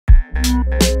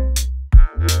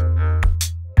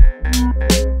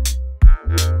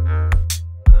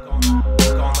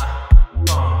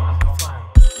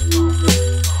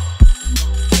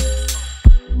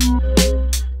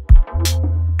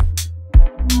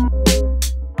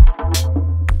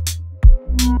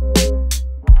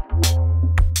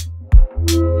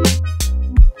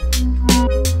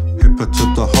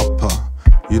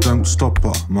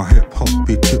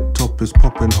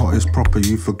popping hot, it's proper.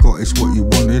 You forgot it's what you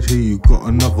wanted, here you got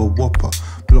another whopper.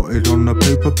 Blotted on the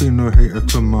paper, be no hater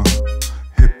to my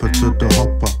hipper to the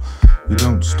hopper. You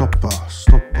don't stop her,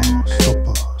 stop her, stop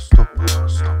her, stop her,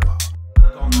 stop her.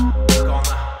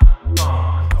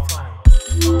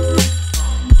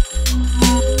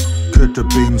 Could have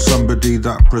been somebody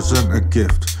that present a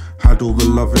gift, had all the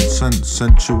love and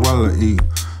sensuality.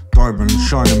 Diamond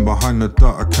shining behind the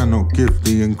dirt I cannot give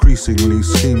thee. Increasingly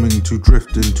scheming to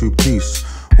drift into peace.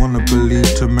 Wanna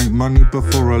believe to make money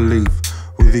before I leave.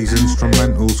 With these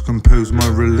instrumentals compose my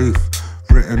relief.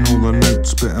 Written all the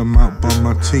notes, spit them out by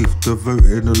my teeth.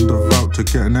 Devoted and devout to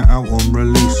getting it out on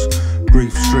release.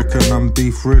 Grief stricken and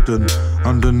beef ridden.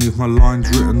 Underneath my lines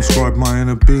written, scribe my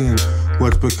inner being.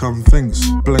 Words become things,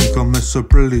 blink I miss a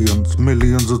brilliance.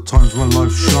 Millions of times my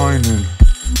life's shining.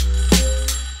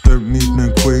 Don't need no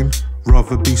queen,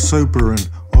 rather be sobering.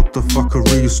 Odd the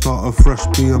fuckery, start afresh,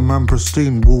 be a man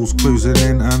pristine. Walls closing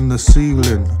in and the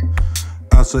ceiling.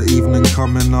 As the evening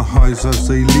coming, the highs as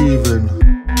they leaving.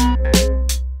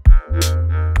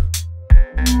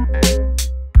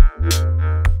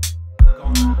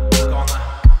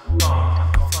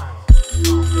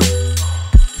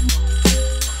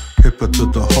 Hipper to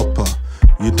the hopper,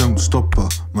 you don't stop her.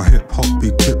 My hip hop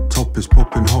be tip top, it's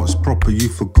popping hot, it's proper. You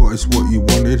forgot it's what you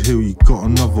wanted, here you got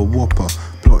another whopper.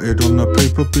 Blotted on the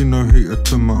paper, be no hater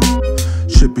to my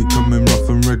shit be coming rough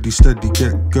and ready, steady,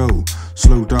 get go.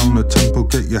 Slow down the tempo,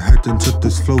 get your head into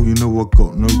this flow. You know I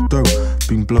got no dough,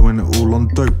 been blowing it all on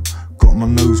dope. Got my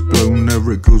nose blown,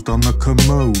 there it goes down the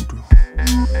commode.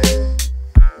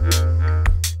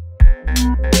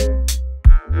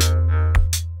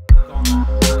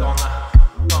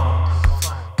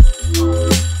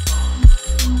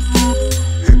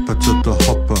 To the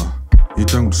hopper, you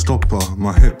don't stop her.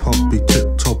 My hip hop be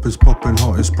tip top, it's popping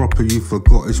hot, it's proper. You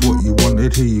forgot it's what you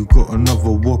wanted, here you got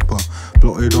another whopper.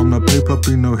 Blotted on the paper,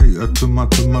 be no hater to my.